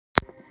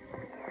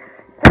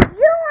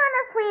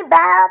me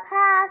battle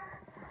pass?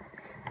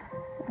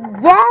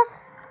 Yes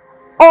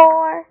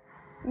or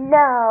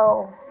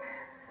no?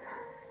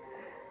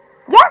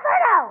 Yes or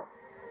no?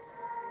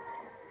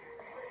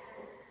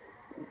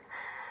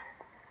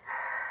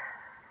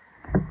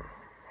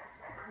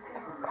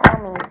 Tell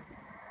me.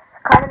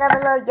 Comment down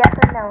below yes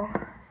or no.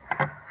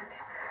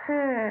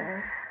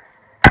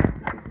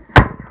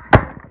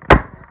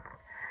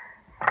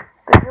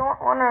 Do you want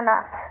one or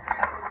not?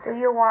 Do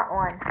you want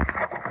one?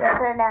 Yes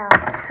or no?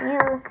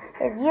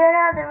 If you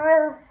know the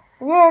rules,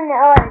 you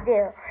know what to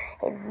do.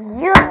 If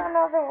you don't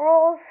know the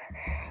rules,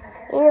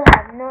 you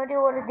have no idea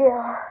what to do.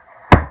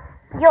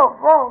 Yo,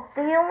 Wolf,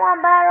 do you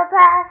want battle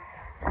pass?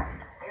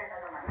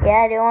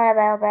 Yeah, I do want a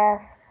battle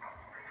pass.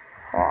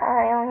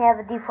 I only have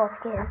a default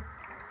skin.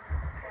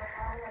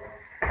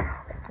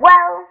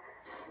 Well,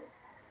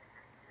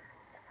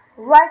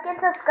 like and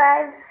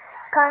subscribe.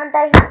 Comment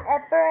down your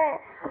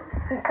epic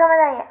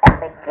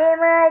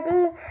gamer ID.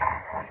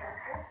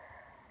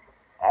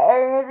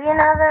 And if you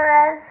know the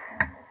rest,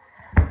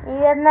 you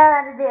guys know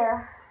how to do.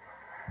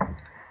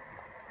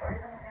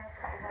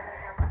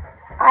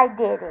 I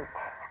did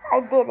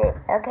it,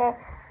 okay?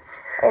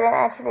 And then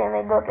actually let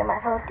me go get my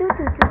phone.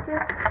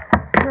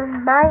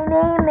 My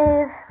name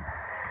is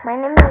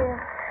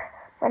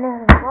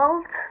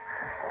Volt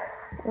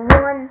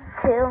 1,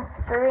 2,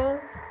 3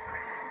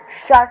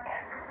 Shark.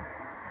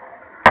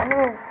 My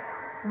name is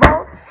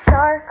Volt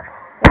Shark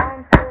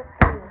 1, 2,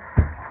 3.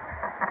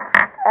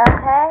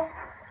 Okay?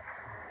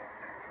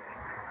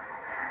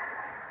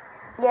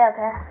 Yeah,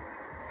 okay.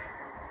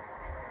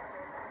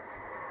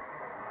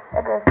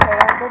 Let's go play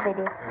out the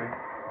video.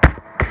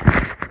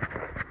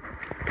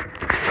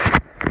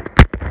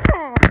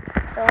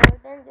 So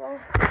we've been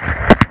doing.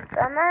 So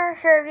I'm not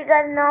sure if you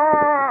guys know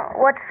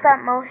what stop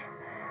motion.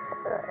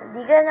 Do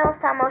you guys know what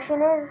stop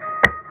motion is?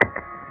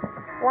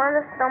 One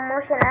of the stop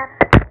motion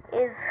apps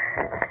is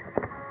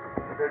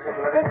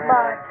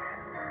Stickbots.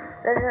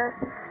 ¿Entonces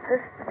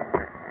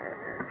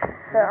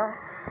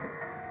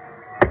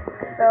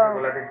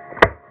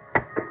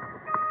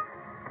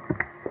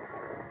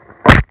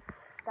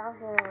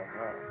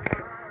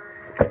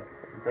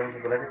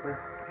chocolate pues?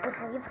 Pues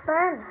ahí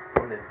están.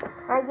 ¿Dónde?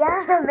 Allá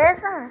en la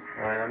mesa.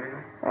 A ver, amigo.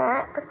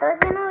 Pues estoy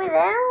haciendo un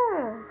video.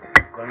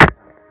 ¿Cuál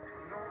mesa?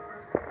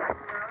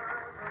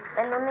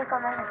 El único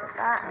mesa que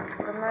está,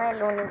 pues no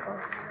el único.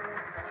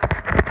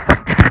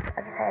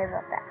 Okay, sorry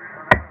about that.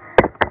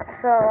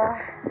 So,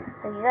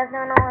 do you guys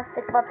don't know what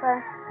Stickbots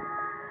are?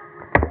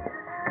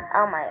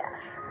 Oh my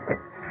gosh.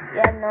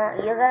 Yeah, no,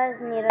 you guys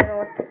need to know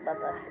what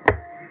Stickbots are.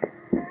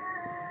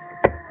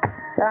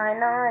 So I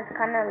know it's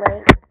kind of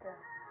late.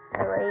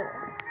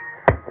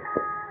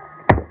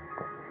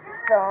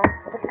 So,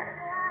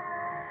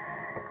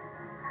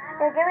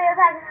 here, give me a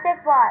pack of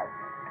Stickbots.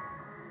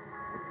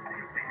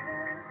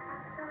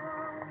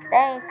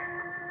 Thanks.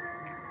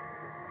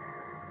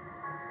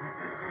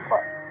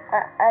 But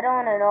I don't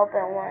want an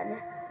open one.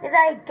 Did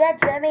I get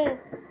Jimmy?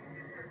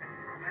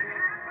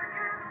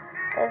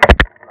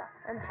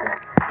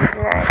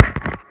 Nice.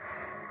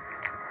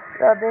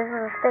 So this is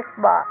a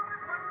Stickbot.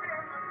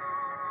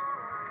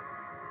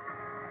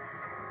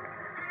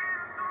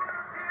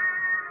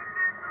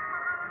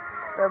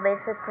 So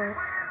basically,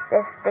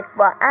 this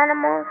Stickbot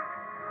animals,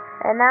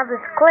 and now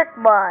this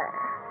Clickbot.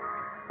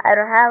 I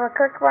don't have a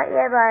Clickbot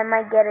yet, but I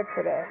might get it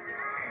today.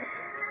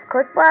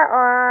 Clickbot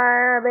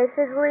are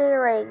basically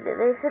like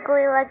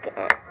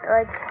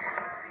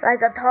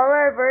a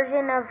taller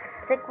version of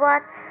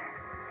Stickbots.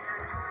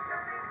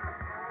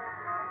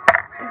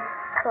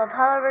 So a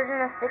taller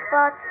version of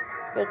Stickbots.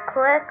 They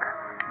click.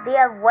 They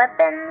have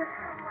weapons,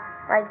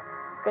 like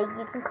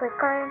you can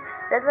click on.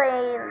 They're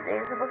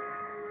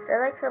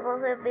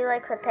supposed to be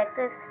like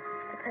protectors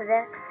to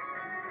protect.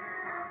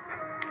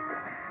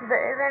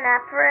 There is an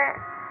app for it.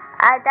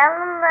 I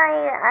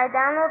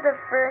download the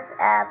first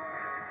app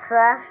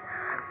slash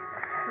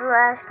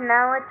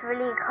now it's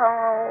really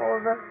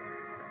called.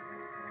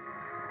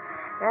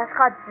 Now it's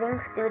called Zing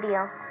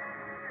Studio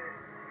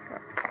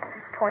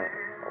 0.10.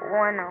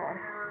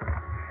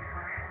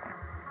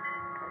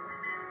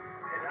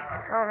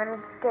 So let me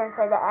just get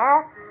inside the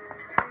app.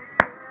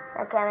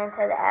 Okay, I'm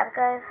inside the app,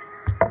 guys.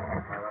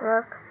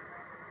 Look.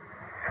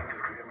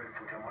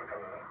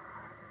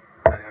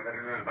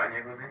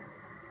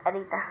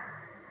 Ahorita.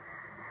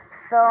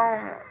 So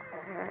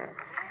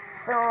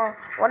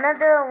one of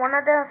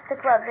the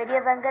Stickbot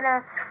videos I'm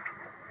gonna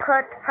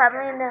put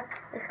probably in the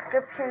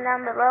description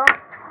down below,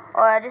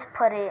 or I just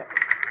put it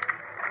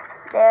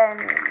there and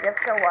you have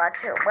to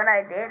watch it when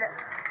I did.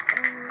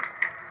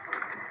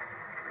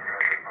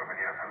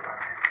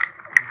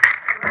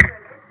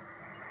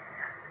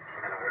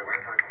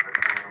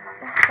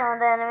 So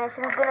the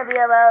animation is gonna be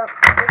about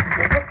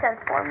this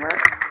transformer.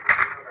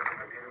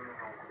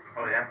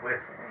 Oh, ya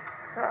pues.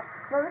 So,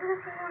 ¿no ves que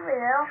estoy haciendo un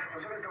video?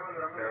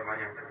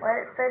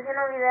 Estoy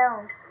haciendo un video.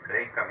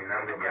 Sí,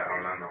 caminando y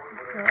hablando.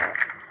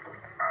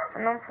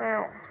 No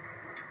feo.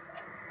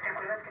 ¿Te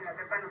acuerdas que en la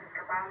prepa nos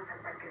escapábamos al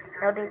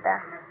parquecito? Ahorita.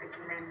 Con las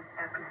tequila en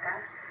la pista?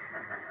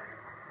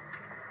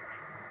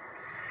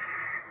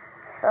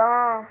 So,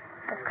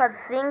 it's called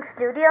Sing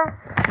Studio.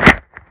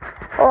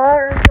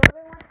 Or the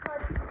other one's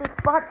called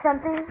Stickbot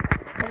something.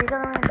 If you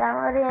don't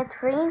download it, it's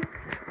free.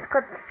 It's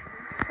called,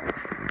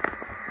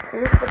 so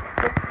just put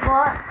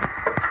Stickbot.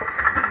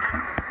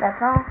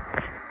 That's all.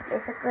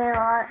 Basically a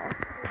lot.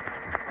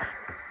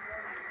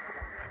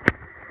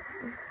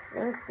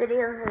 Sing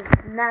Studios is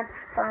not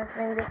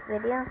sponsoring this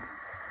video.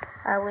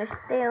 I wish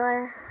they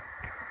were.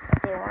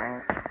 They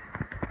weren't.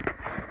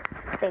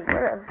 They would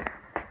have.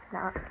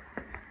 Not.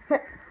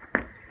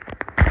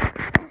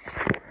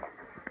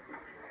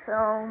 So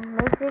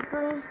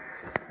basically,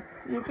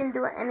 you can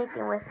do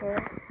anything with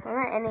it. Well,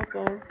 not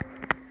anything.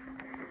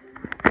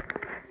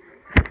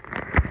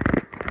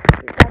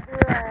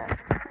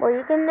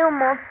 You can do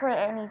mostly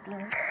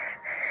anything.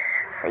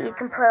 So you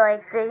can put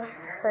like this.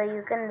 So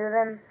you can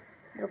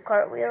do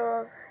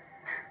cartwheels,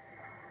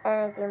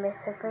 anything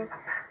basically.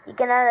 You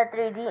can have a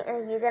 3D.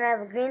 You can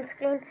have a green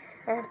screen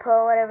and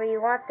put whatever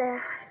you want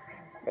there.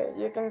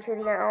 You can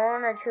choose your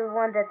own or choose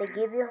one that they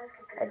give you.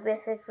 Like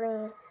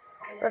basically,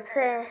 let's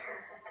say.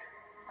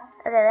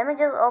 Okay, let me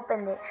just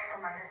open it.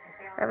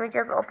 Let me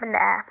just open the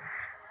app.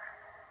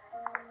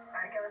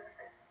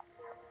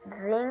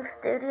 Zing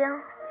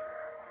Studio.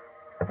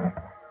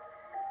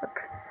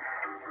 Oops.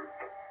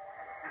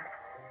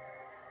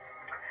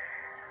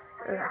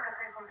 Yeah.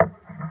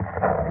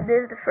 This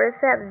is the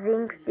first app,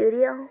 Zing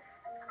Studio.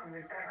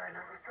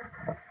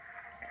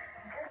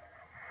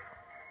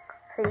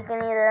 So you can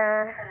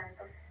either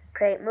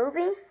create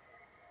movie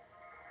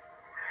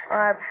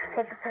or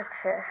take a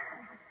picture.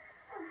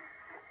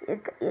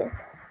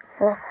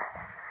 So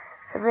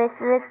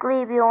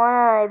basically, if you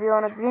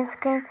want a green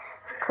screen,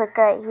 click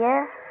right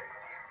here.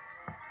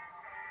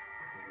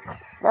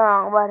 The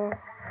wrong button.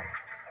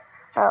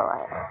 Oh,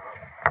 wait.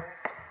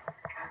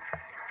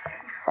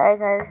 Sorry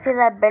guys, because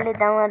I barely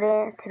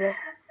downloaded it today.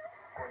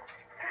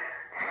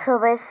 So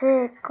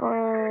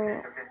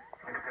basically,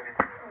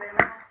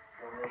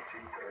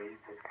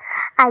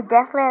 I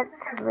definitely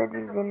have to live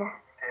this in it.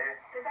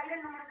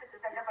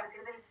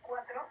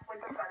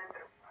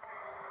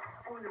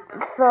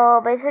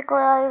 So basically,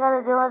 all you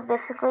gotta do is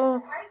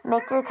basically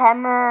make your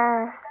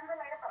camera.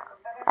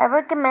 I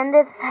recommend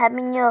this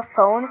having your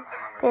phone,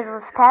 because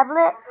with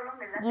tablet,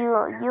 you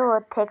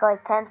will take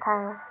like 10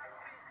 times.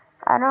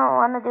 I don't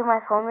want to do my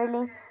phone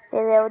really,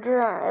 because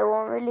it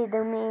won't really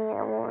do me.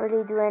 It won't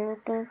really do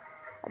anything.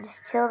 I just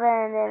chill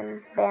there and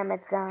then bam,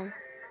 it's done.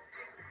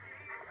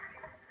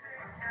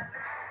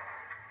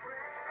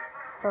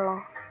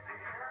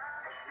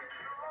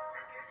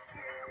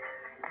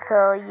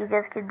 So you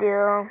guys could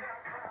do.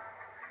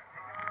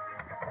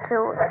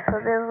 So this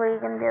is what you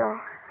can do.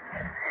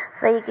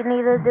 So you can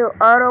either do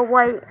auto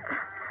white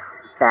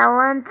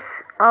balance,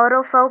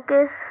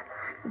 autofocus,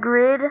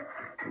 grid,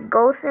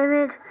 ghost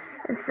image,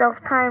 and self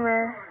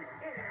timer.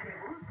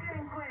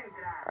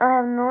 I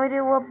have no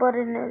idea what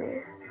button it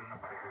is.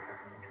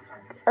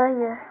 Oh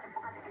yeah,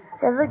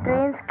 there's a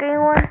green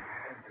screen one.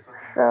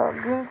 So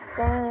green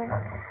screen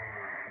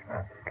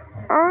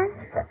on.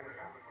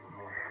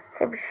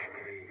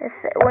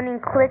 When you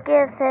click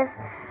it,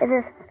 it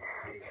says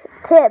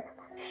tip: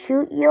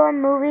 shoot your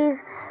movies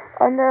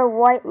under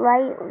white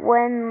light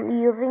when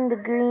using the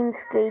green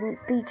screen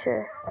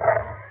feature.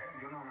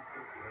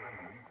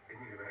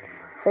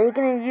 So you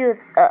can use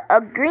a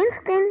green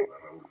screen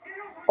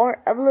or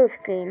a blue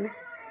screen.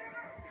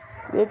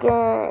 You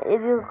can,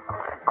 if you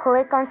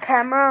click on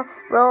camera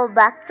roll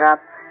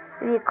backdrop,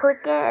 if you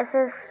click it, it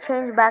says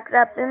change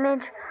backdrop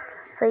image.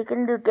 So you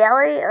can do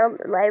gallery or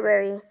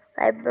library.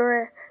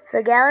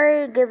 So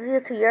gallery gives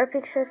you to your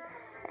pictures,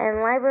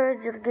 and library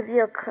just gives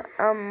you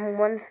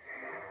ones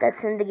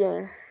that's in the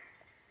game.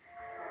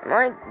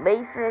 Like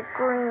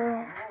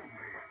basically,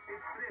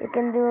 you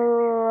can do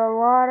a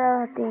lot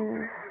of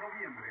things.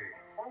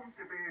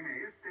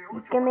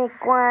 You can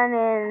make one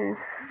in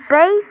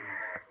space.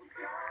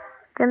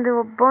 You can do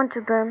a bunch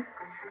of them.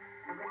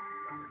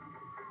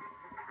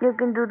 You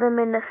can do them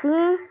in the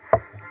sea.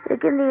 You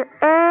can do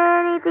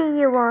anything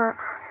you want.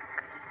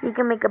 You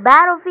can make a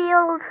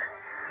battlefield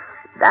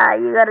that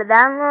you gotta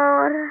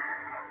download.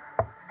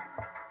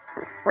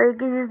 Or you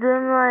can just do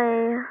them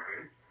like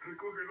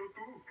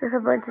just a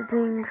bunch of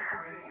things.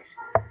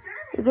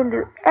 You can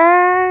do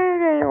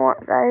anything you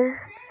want, guys.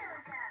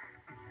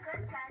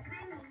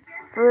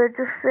 So let's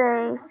just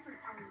say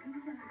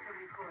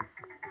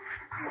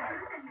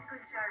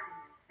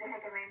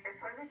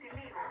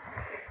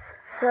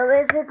so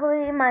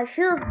basically my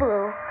shoe's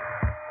blue.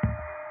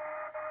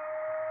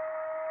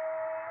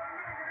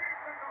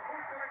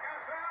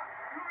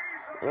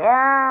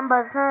 Yeah,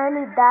 but it's not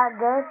really that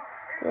good.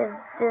 It's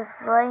just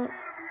like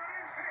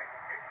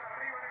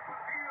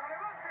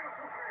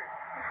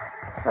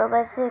so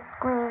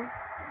basically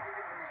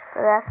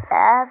that's the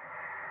app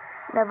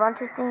and a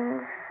bunch of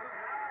things.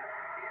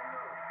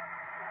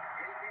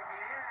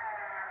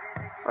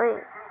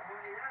 Wait.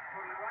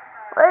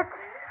 What?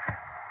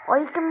 Or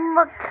you can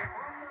look.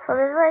 So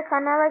there's like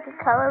kind of like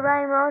a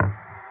colorblind mode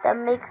that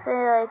makes it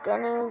like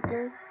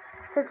anything.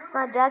 Since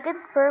my jacket's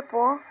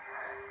purple.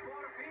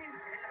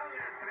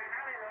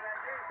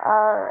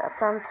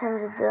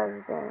 Sometimes it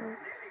doesn't.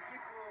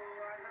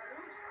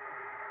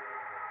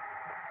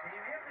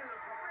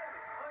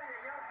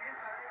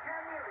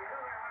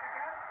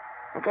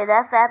 Okay,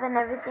 that's the app and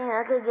everything.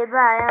 Okay,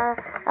 goodbye.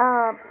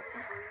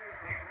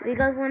 If you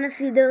guys want to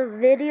see the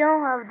video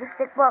of the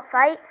stickball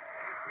fight,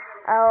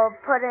 I'll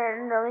put it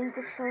in the link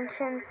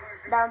description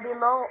down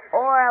below,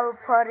 or I will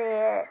put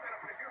it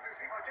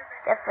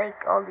just like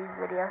all these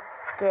videos.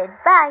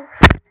 Goodbye.